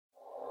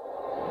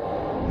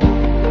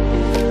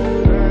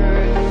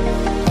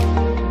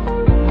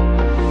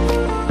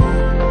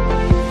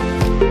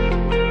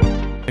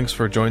Thanks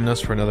for joining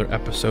us for another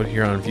episode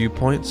here on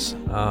Viewpoints.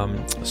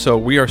 So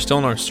we are still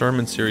in our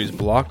sermon series,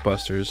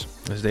 Blockbusters.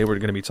 Today we're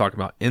going to be talking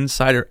about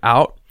Inside or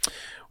Out,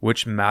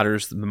 which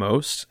matters the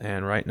most.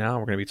 And right now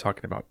we're going to be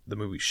talking about the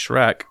movie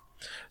Shrek.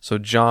 So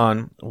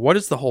John, what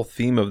is the whole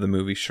theme of the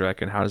movie Shrek,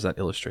 and how does that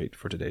illustrate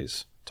for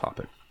today's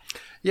topic?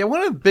 Yeah,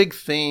 one of the big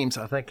themes,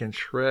 I think, in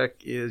Shrek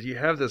is you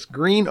have this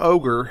green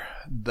ogre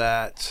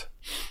that,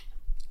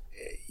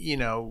 a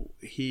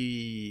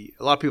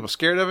lot of people are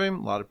scared of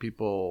him. A lot of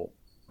people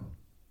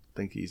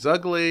think he's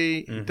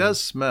ugly. Mm-hmm. He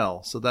does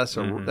smell, so that's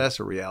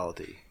a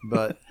reality.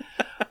 But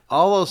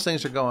all those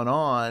things are going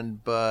on,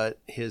 but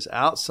his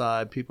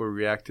outside, people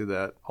react to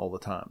that all the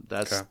time.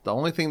 That's the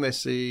only thing they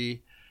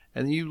see.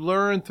 And you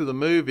learn through the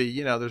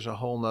movie, there's a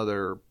whole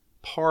nother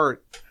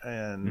part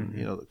and,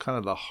 kind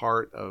of the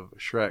heart of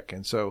Shrek.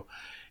 And so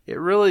it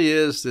really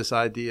is this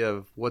idea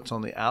of what's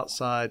on the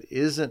outside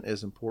isn't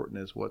as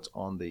important as what's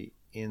on the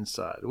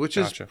inside, which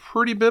is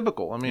pretty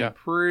biblical. I mean,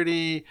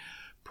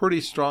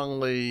 pretty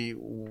strongly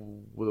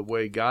with the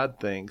way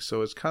God thinks.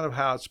 So it's kind of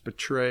how it's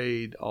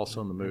portrayed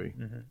also in the movie.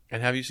 Mm-hmm.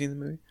 And have you seen the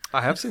movie?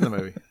 I have seen the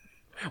movie.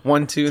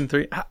 1, 2, and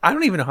 3. I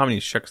don't even know how many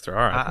Shreks there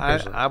are.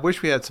 I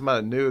wish we had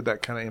somebody that knew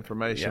that kind of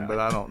information, but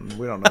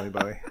we don't know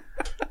anybody.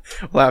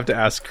 We'll have to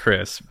ask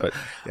Chris. But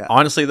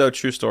honestly, though,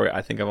 true story,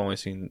 I think I've only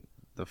seen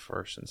the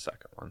first and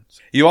second one.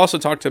 You also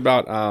talked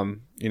about,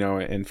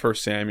 in 1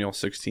 Samuel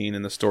 16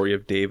 and the story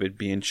of David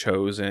being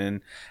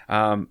chosen.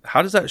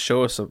 How does that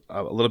show us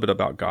a little bit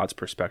about God's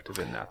perspective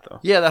in that, though?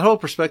 Yeah, that whole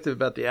perspective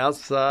about the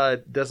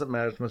outside doesn't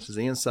matter as much as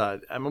the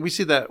inside. I mean, we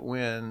see that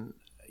when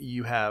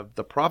you have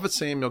the prophet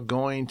Samuel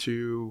going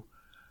to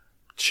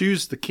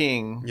choose the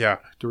king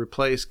to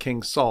replace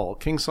King Saul.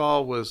 King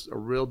Saul was a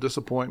real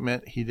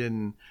disappointment. He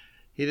didn't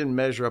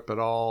measure up at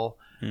all.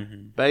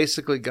 Mm-hmm.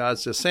 Basically, God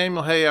says,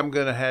 Samuel, hey, I'm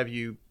going to have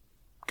you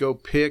go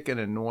pick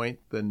and anoint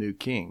the new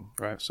king.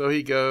 Right. So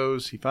he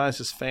goes, he finds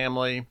his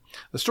family.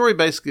 The story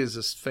basically is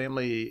this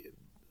family,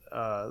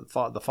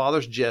 the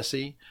father's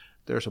Jesse.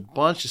 There's a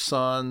bunch of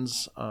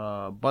sons,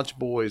 a bunch of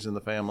boys in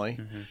the family.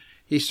 Mm-hmm.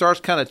 He starts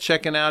kind of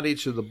checking out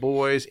each of the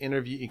boys, kind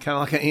of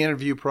like an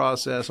interview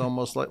process,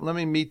 almost like, let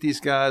me meet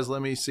these guys,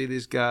 let me see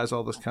these guys,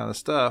 all this kind of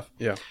stuff.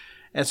 Yeah.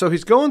 And so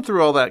he's going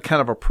through all that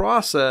kind of a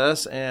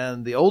process,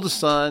 and the oldest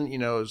son,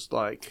 is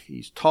like,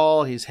 he's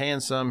tall, he's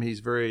handsome, he's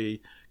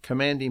very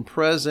commanding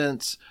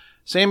presence.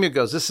 Samuel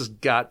goes, this has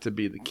got to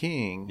be the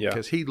king,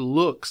 because he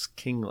looks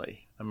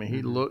kingly. I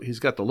mean, he's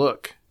got the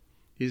look.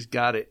 He's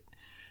got it.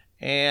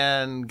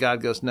 And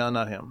God goes, no,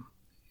 not him.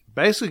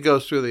 Basically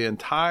goes through the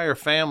entire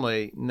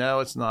family.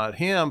 No, it's not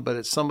him, but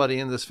it's somebody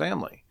in this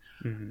family.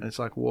 Mm-hmm. And it's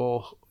like,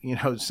 well,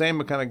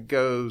 Samuel kind of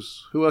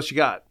goes, who else you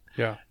got?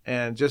 Yeah.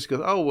 And just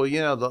goes, oh, well,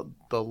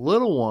 the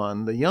little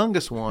one, the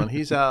youngest one,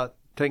 he's out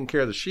taking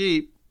care of the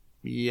sheep.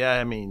 Yeah,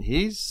 I mean,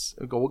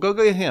 we'll go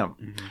get him.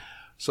 Mm-hmm.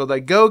 So they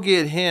go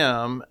get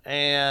him,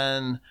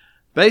 and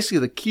basically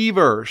the key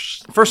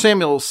verse, 1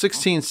 Samuel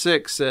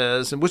 16:6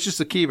 says, and which is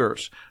the key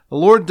verse, the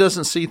Lord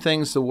doesn't see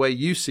things the way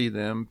you see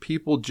them.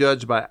 People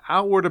judge by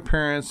outward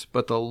appearance,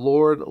 but the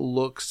Lord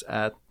looks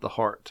at the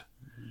heart.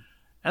 Mm-hmm.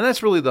 And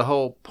that's really the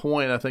whole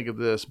point, I think, of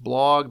this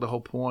blog. The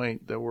whole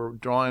point that we're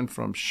drawing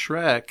from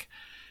Shrek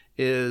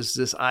is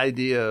this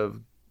idea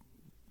of,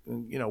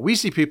 we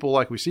see people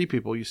like we see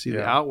people. You see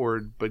the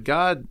outward, but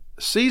God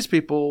sees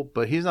people,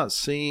 but he's not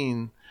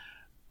seeing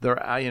their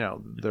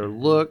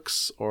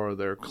looks or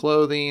their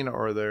clothing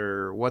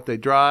or what they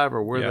drive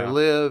or where they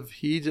live.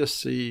 He just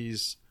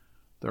sees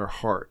their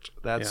heart.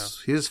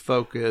 That's his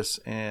focus.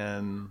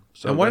 And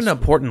what an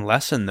important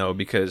lesson, though,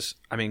 because,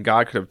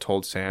 God could have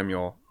told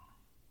Samuel,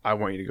 I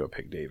want you to go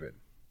pick David.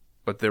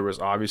 But there was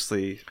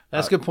obviously...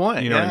 That's a good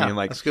point. You know what I mean?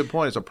 Like, that's a good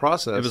point. It's a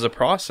process. It was a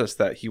process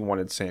that he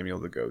wanted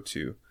Samuel to go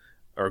through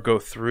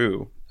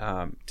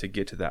to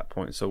get to that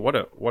point. So what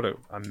a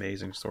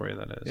amazing story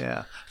that is.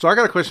 Yeah. So I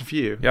got a question for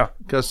you. Yeah.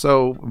 Because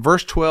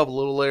verse 12, a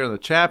little later in the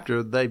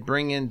chapter, they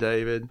bring in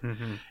David,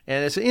 and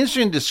it's an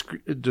interesting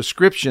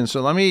description.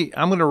 So I'm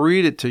going to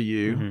read it to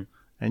you,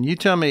 and you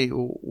tell me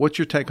what's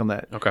your take on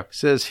that. Okay. It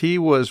says he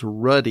was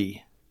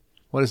ruddy.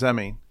 What does that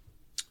mean?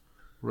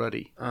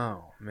 Ruddy.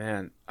 Oh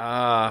man.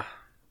 When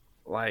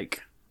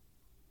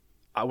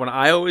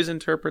I always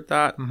interpret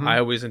that, I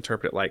always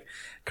interpret it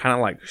kind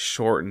of like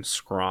short and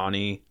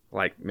scrawny,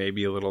 like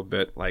maybe a little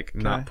bit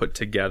not put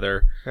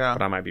together. Yeah.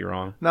 But I might be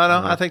wrong. No,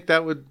 I think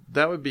that would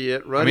be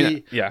it.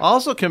 Ruddy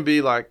also can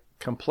be like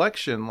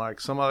complexion,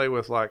 like somebody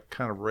with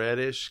kind of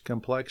reddish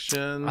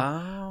complexion.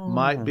 Oh.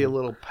 Might be a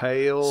little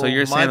pale. So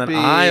you're saying that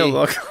I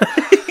look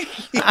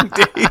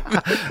like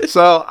David.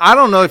 So I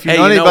don't know if you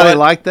know anybody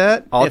like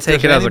that. I'll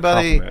take it as a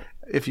compliment.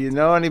 If you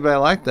know anybody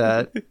like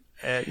that,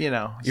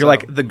 you're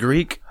like the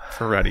Greek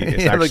for ruddy.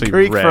 It's actually the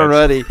Greek red. for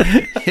ruddy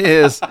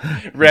is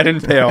red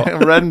and pale.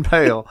 Red and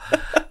pale.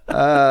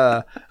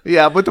 But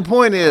the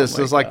point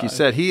is like you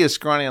said, he is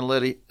scrawny and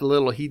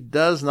little. He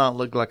does not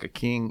look like a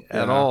king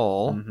at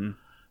all. Mm-hmm.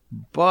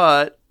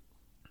 But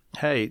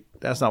hey,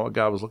 that's not what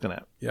God was looking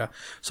at. Yeah.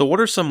 So what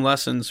are some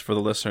lessons for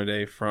the listener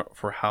today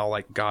for how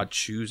like God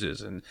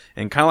chooses and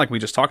kind of like we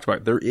just talked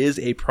about, there is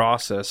a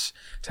process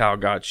to how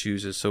God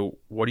chooses. So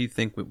what do you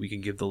think we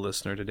can give the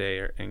listener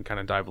today and kind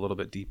of dive a little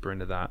bit deeper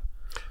into that?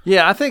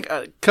 Yeah, I think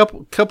a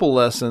couple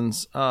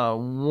lessons.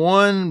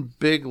 One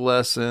big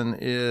lesson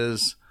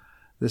is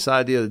this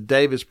idea that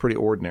David's pretty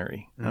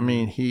ordinary. I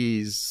mean,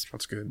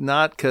 That's good.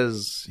 not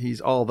because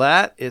he's all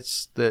that,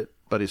 it's that,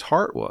 but his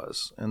heart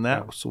was, and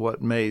that was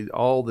what made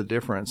all the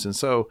difference. And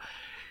so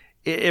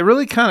it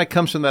really kind of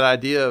comes from that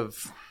idea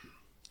of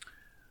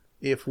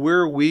if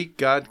we're weak,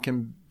 God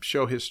can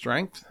show his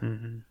strength,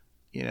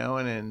 you know,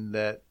 and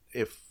that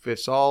if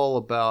it's all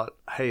about,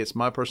 hey, it's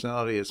my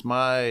personality, it's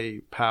my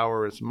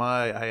power, it's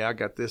my, hey, I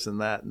got this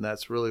and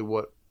that's really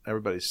what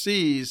everybody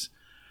sees.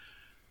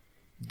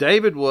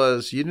 David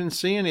was, you didn't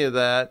see any of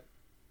that,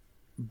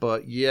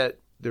 but yet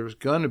there was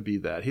going to be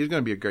that. He was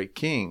going to be a great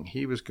king.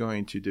 He was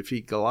going to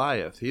defeat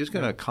Goliath. He was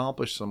going to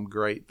accomplish some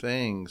great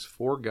things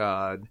for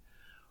God,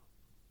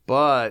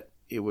 but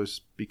it was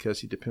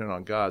because he depended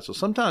on God. So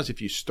sometimes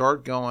if you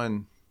start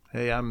going,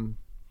 hey, I'm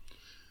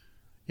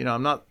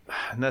not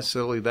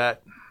necessarily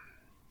that,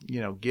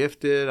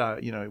 gifted.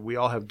 We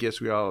all have gifts,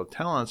 we all have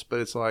talents,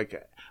 but it's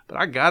like, but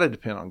I got to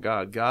depend on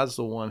God. God's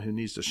the one who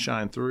needs to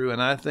shine through.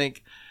 And I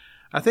think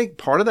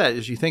part of that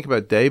is you think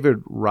about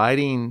David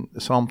writing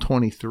Psalm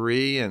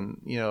 23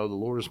 and, the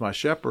Lord is my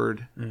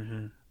shepherd,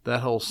 that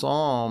whole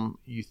psalm,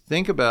 you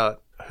think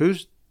about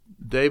who's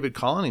David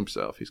calling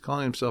himself. He's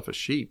calling himself a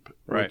sheep,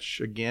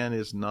 which again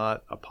is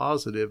not a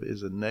positive,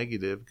 is a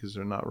negative because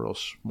they're not real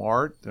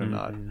smart. They're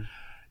not,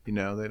 they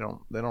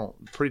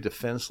don't pretty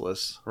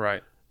defenseless.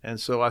 Right. And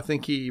so I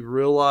think he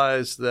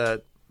realized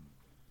that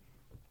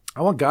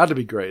I want God to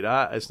be great.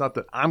 It's not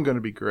that I'm going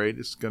to be great.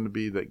 It's going to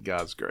be that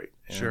God's great.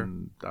 Sure.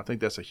 And I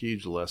think that's a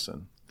huge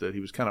lesson, that he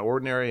was kind of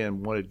ordinary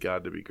and wanted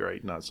God to be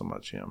great, not so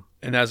much him.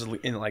 And as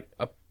in like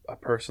a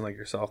person like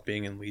yourself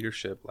being in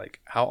leadership,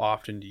 like how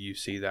often do you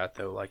see that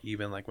though? Like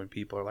even like when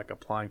people are like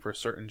applying for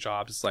certain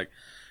jobs, it's like,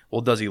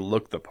 well, does he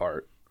look the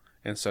part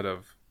instead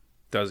of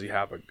does he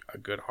have a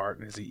good heart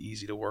and is he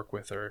easy to work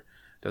with, or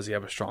does he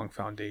have a strong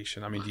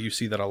foundation? I mean, do you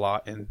see that a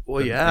lot in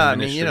I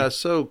mean, it's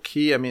so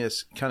key. I mean,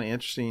 it's kind of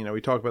interesting. We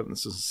talk about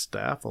this as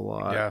staff a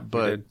lot,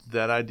 but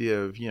that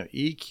idea of,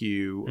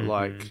 EQ,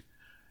 like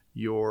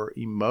your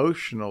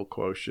emotional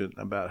quotient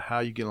about how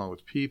you get along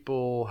with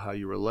people, how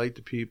you relate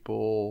to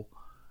people,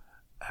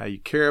 how you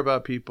care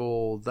about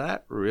people,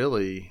 that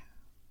really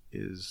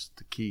is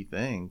the key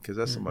thing because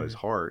that's somebody's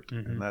heart.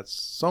 And that's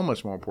so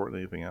much more important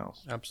than anything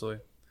else.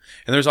 Absolutely.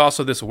 And there's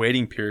also this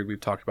waiting period we've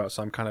talked about,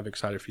 so I'm kind of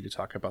excited for you to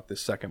talk about this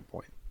second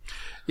point.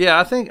 Yeah,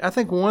 I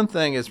think one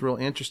thing is real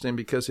interesting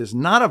because it's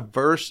not a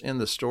verse in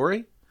the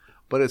story,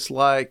 but it's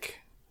like,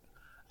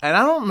 and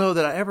I don't know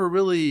that I ever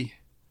really,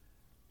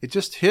 it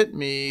just hit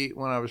me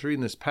when I was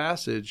reading this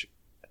passage.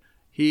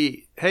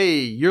 Hey,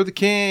 you're the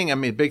king. I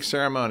mean, big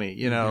ceremony,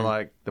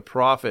 like the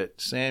prophet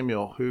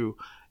Samuel, who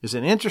is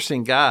an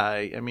interesting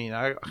guy. I mean,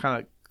 I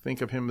kind of think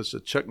of him as the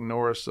Chuck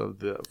Norris of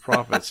the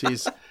prophets.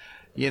 He's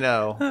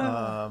so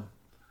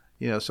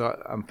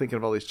I'm thinking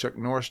of all these Chuck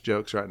Norris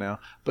jokes right now.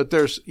 But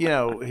there's,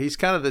 he's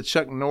kind of the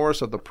Chuck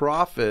Norris of the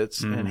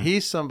prophets, and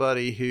he's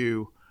somebody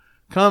who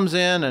comes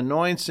in,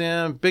 anoints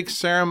him, big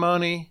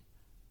ceremony,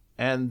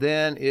 and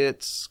then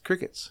it's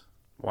crickets.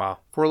 Wow.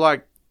 For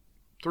like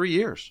 3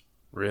 years.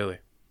 Really?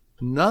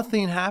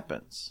 Nothing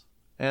happens.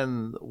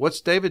 And what's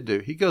David do?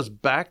 He goes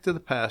back to the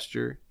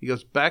pasture. He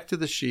goes back to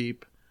the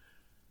sheep.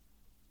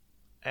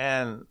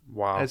 And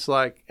it's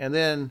like, and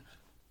then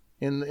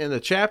in the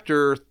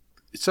chapter,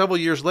 several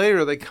years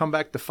later, they come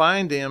back to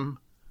find him.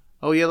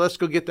 Oh, yeah, let's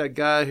go get that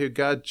guy who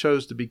God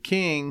chose to be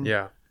king.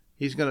 Yeah.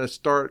 He's going to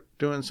start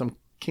doing some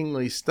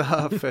kingly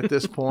stuff at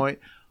this point.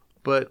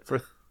 But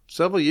for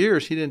several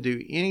years, he didn't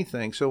do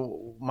anything.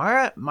 So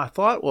my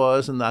thought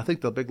was, and I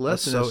think the big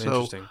lesson is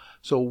interesting.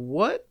 So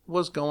what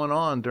was going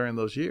on during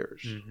those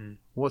years?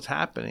 What's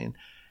happening?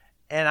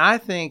 And I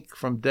think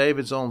from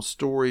David's own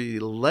story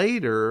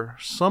later,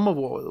 some of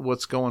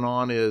what's going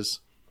on is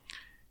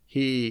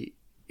he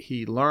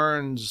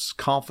learns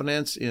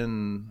confidence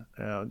in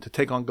to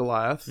take on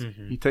Goliath.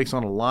 He takes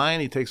on a lion.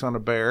 He takes on a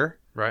bear.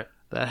 Right.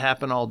 That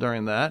happened all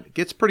during that.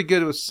 Gets pretty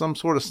good with some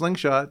sort of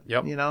slingshot.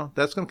 Yep.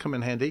 That's going to come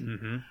in handy.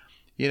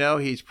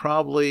 He's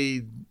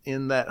probably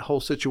in that whole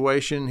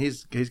situation.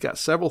 He's got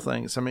several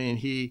things. I mean,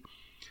 he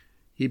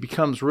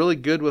becomes really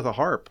good with a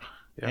harp,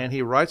 and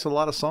he writes a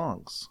lot of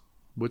songs,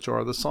 which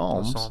are the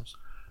Psalms.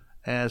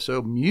 And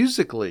so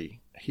musically,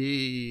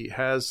 he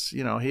has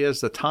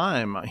the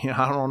time. I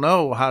don't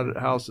know how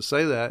else to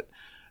say that.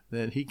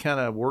 That he kind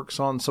of works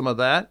on some of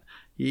that.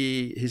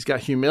 He's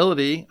got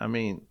humility. I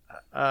mean,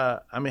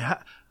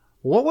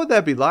 what would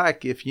that be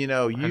like if you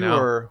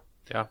were,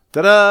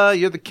 ta-da,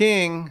 you're the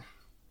king,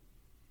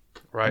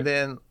 right? And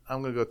then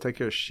I'm going to go take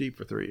care of sheep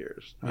for 3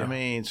 years. I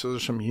mean, so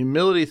there's some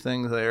humility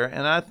things there,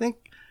 and I think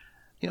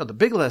the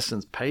big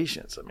lesson's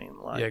patience. I mean,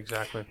 like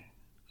exactly.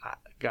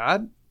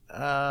 God,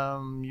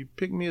 you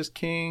picked me as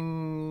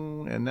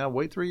king and now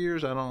wait 3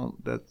 years?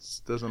 That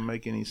doesn't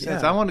make any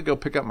sense. Yeah. I want to go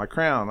pick up my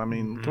crown. I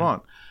mean, come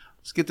on.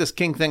 Let's get this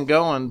king thing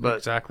going, but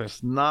Exactly.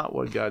 it's not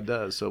what God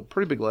does. So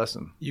pretty big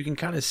lesson. You can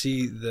kind of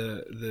see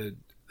the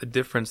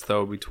difference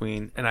though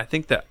between, and I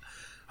think that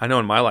I know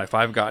in my life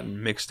I've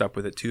gotten mixed up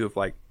with it too. Of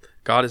like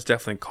God has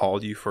definitely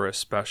called you for a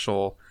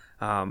special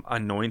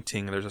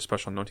anointing. There's a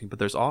special anointing, but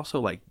there's also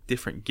like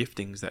different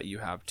giftings that you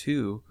have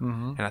too.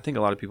 And I think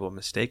a lot of people have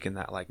mistaken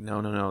that. Like,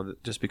 no,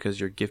 just because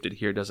you're gifted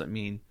here doesn't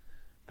mean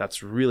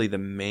that's really the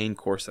main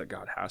course that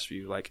God has for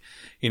you. Like,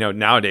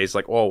 nowadays,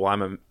 like, oh, well,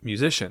 I'm a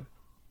musician.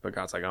 But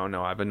God's like, oh,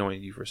 no, I've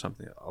anointed you for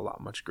something a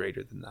lot much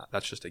greater than that.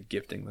 That's just a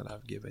gifting that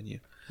I've given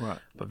you. Right.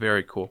 But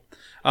very cool.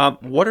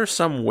 What are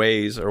some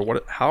ways,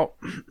 or how,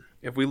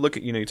 if we look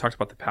at, you talked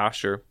about the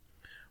pasture,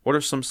 what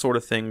are some sort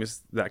of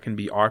things that can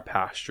be our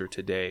pasture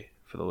today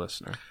for the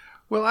listener?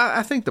 Well,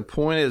 I think the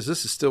point is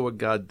this is still what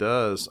God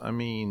does. I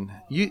mean,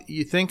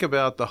 you think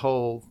about the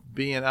whole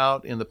being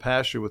out in the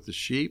pasture with the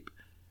sheep.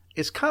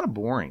 It's kind of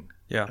boring.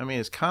 Yeah. I mean,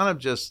 it's kind of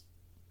just,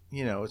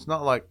 it's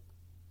not like,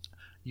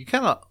 you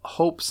kind of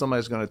hope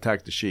somebody's going to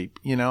attack the sheep.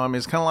 I mean,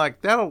 it's kind of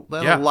like that'll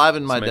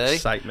liven my day.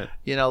 Excitement.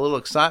 A little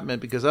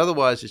excitement, because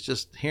otherwise it's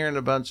just hearing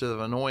a bunch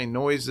of annoying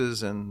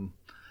noises and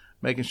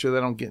making sure they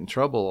don't get in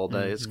trouble all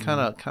day. It's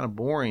kind of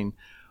boring.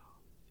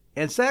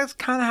 And so that's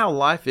kind of how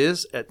life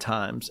is at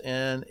times.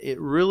 And it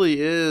really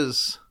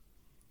is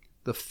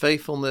the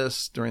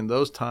faithfulness during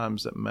those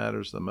times that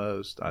matters the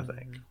most, I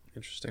think.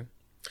 Interesting.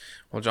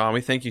 Well, John,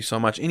 we thank you so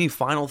much. Any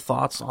final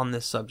thoughts on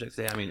this subject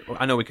today? I mean,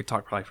 I know we could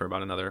talk probably for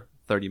about another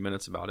 30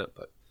 minutes about it,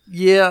 but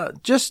yeah,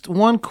 just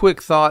one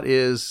quick thought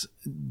is,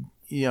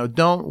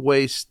 don't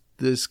waste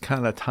this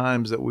kind of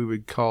times that we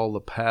would call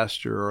the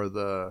pasture or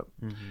the.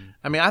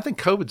 I mean, I think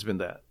COVID's been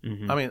that.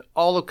 I mean,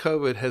 all of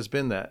COVID has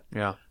been that.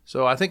 Yeah.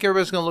 So I think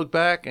everybody's going to look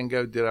back and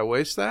go, "Did I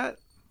waste that?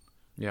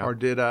 Yeah. Or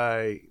did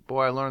I?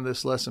 Boy, I learned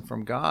this lesson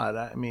from God."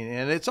 I mean,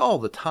 and it's all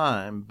the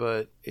time,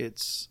 but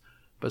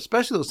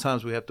especially those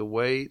times we have to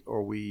wait,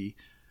 or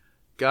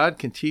God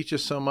can teach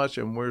us so much,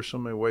 and there's so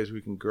many ways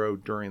we can grow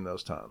during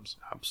those times.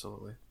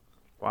 Absolutely.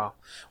 Wow.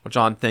 Well,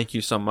 John, thank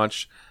you so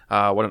much.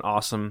 What an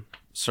awesome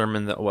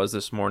sermon that was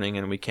this morning,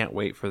 and we can't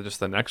wait for just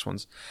the next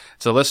ones.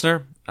 So,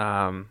 listener,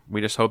 we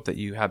just hope that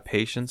you have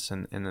patience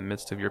in the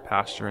midst of your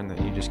pasture, and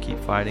that you just keep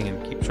fighting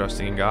and keep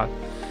trusting in God.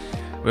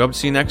 We hope to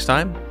see you next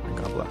time, and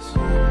God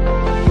bless.